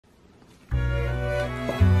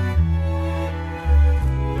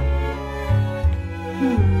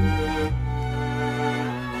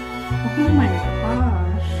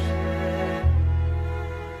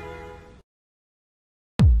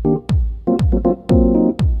Hi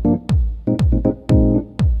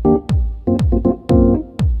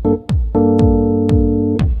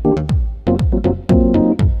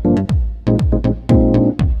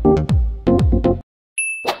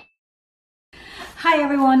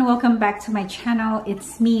everyone, welcome back to my channel.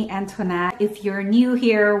 It's me, Antoinette. If you're new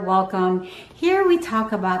here, welcome. Here we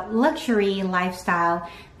talk about luxury, lifestyle,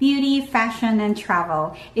 beauty, fashion, and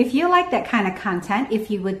travel. If you like that kind of content, if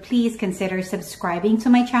you would please consider subscribing to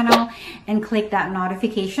my channel and click that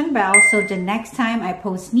notification bell so the next time I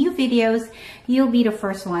post new videos, you'll be the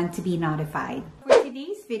first one to be notified. For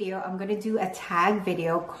today's video, I'm going to do a tag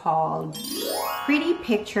video called Pretty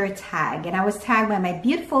Picture Tag, and I was tagged by my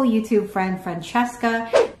beautiful YouTube friend Francesca,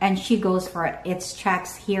 and she goes for It's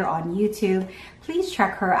Chex here on YouTube. Please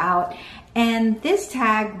check her out. And this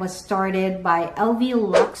tag was started by LVee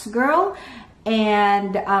Lux girl,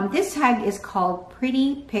 and this tag is called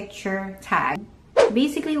Pretty Picture Tag.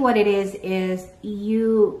 Basically what it is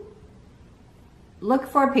you look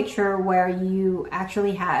for a picture where you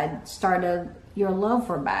actually had started your love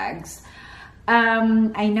for bags.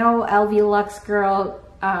 I know LVee Lux girl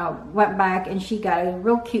went back and she got a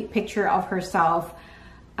real cute picture of herself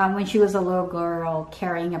when she was a little girl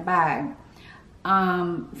carrying a bag.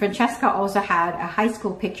 Francesca also had a high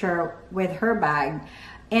school picture with her bag,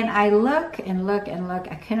 and I look and look and look,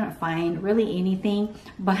 I couldn't find really anything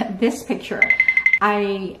but this picture.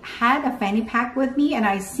 I had a fanny pack with me, and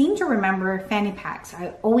I seem to remember fanny packs.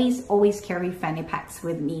 I always carry fanny packs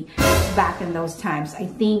with me back in those times. I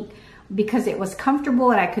think because it was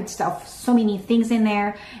comfortable and I could stuff so many things in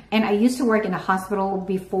there. And I used to work in a hospital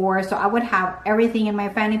before, so I would have everything in my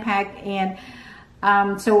fanny pack. And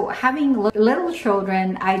so having little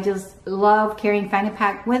children, I just love carrying fanny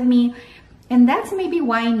pack with me. And that's maybe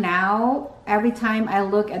why now, every time I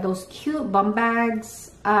look at those cute bum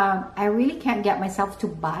bags, I really can't get myself to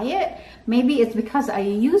buy it. Maybe it's because I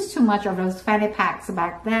used too much of those fanny packs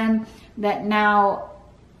back then that now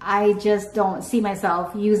I just don't see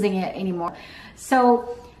myself using it anymore.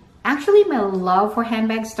 So actually my love for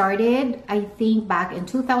handbags started, I think, back in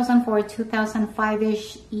 2004,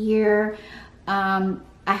 2005-ish year. I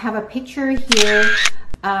have a picture here.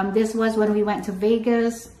 This was when we went to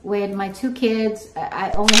Vegas with my two kids.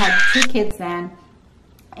 I only had two kids then.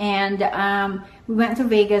 And we went to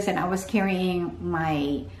Vegas and I was carrying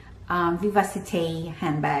my Vivacité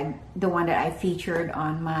handbag, the one that I featured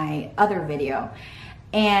on my other video.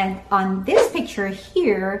 And on this picture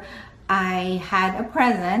here, I had a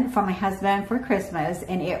present from my husband for Christmas,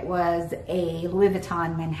 and it was a Louis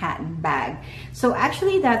Vuitton Manhattan bag. So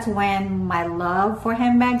actually that's when my love for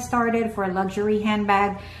handbags started, for a luxury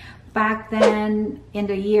handbag. Back then in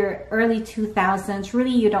the year early 2000s,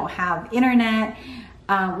 really you don't have internet.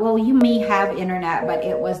 Well, you may have internet, but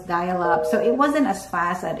it was dial-up. So it wasn't as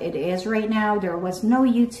fast as it is right now. There was no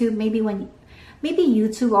YouTube. Maybe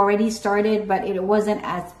YouTube already started, but it wasn't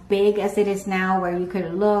as big as it is now, where you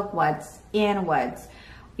could look what's in, what's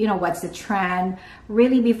the trend.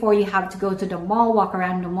 Really, before you have to go to the mall, walk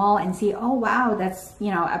around the mall and see, oh wow, that's,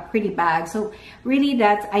 a pretty bag. So really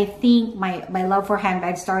that's, I think my love for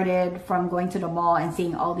handbags started from going to the mall and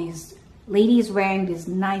seeing all these ladies wearing these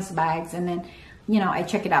nice bags. And then, I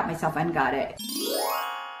check it out myself and got it.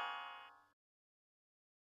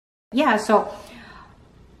 Yeah, so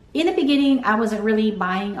in the beginning, I wasn't really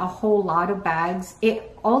buying a whole lot of bags.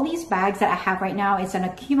 All these bags that I have right now, it's an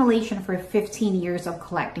accumulation for 15 years of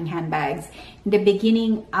collecting handbags. In the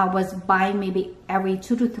beginning, I was buying maybe every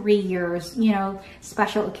 2 to 3 years,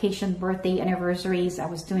 special occasion, birthday, anniversaries. I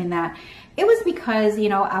was doing that. It was because,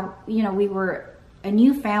 we were a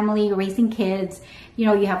new family, raising kids.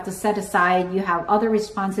 You have to set aside, you have other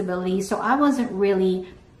responsibilities. So I wasn't really,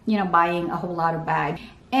 buying a whole lot of bags.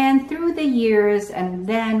 And through the years, and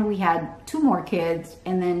then we had 2 more kids,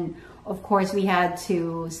 and then of course we had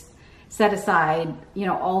to set aside,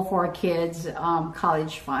 all 4 kids'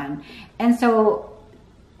 college fund. And so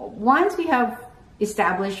once we have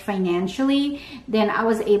established financially, then I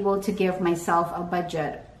was able to give myself a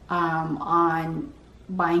budget on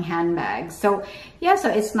buying handbags. So yeah, so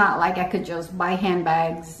it's not like I could just buy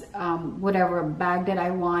handbags, whatever bag that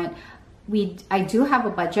I want. I do have a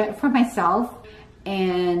budget for myself.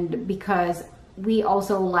 And because we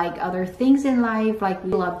also like other things in life, like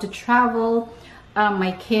we love to travel.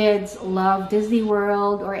 My kids love Disney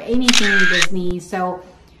World or anything Disney. So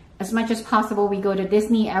as much as possible, we go to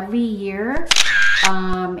Disney every year.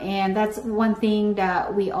 And that's one thing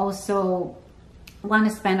that we also want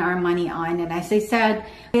to spend our money on. And as I said,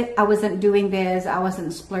 I wasn't doing this, I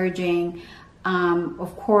wasn't splurging.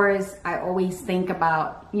 Of course, I always think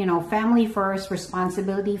about, family first,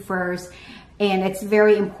 responsibility first. And it's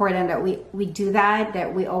very important that we do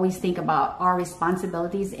that we always think about our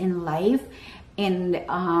responsibilities in life. And,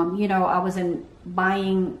 you know, I wasn't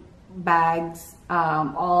buying bags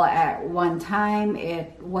all at one time.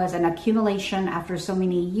 It was an accumulation after so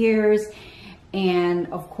many years. And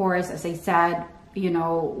of course, as I said, you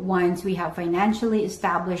know, once we have financially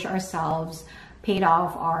established ourselves, paid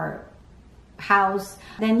off our house,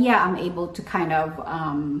 then yeah, I'm able to kind of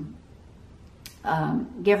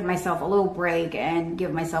give myself a little break and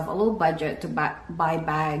give myself a little budget to buy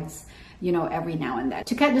bags, you know, every now and then.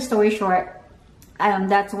 To cut the story short,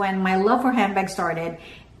 that's when my love for handbags started,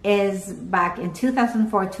 is back in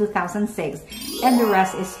 2004, 2006, and the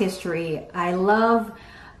rest is history. I love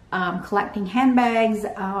collecting handbags.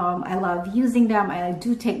 I love using them. I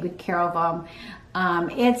do take good care of them.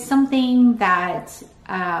 It's something that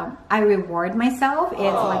I reward myself. It's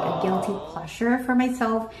like a guilty pleasure for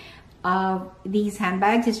myself. These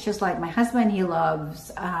handbags, it's just like my husband. He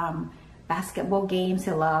loves basketball games.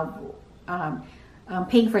 He loves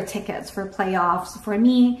paying for tickets for playoffs. For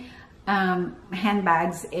me,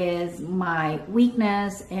 handbags is my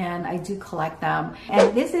weakness, and I do collect them.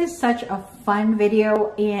 And this is such a fun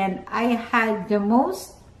video, and I had the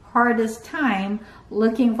most hardest time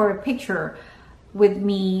looking for a picture with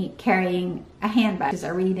me carrying a handbag, because I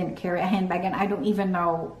really didn't carry a handbag, and I don't even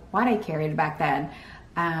know what I carried back then,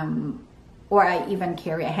 or I even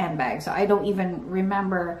carry a handbag. So I don't even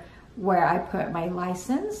remember where I put my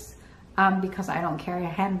license, because I don't carry a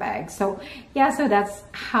handbag. So yeah, so that's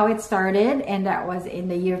how it started, and that was in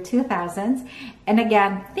the year 2000s. And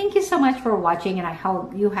again, thank you so much for watching, and I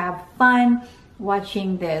hope you have fun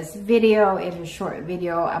watching this video. It's a short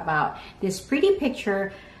video about this pretty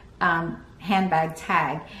picture handbag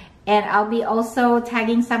tag, and I'll be also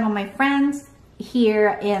tagging some of my friends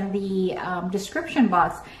here in the description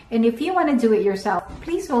box. And if you want to do it yourself,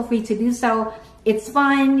 please feel free to do so. It's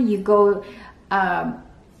fun. You go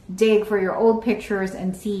dig for your old pictures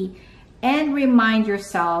and see and remind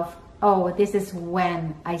yourself, oh, this is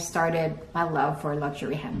when I started my love for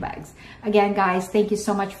luxury handbags. Again, guys, thank you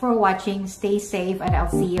so much for watching. Stay safe, and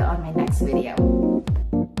I'll see you on my next video.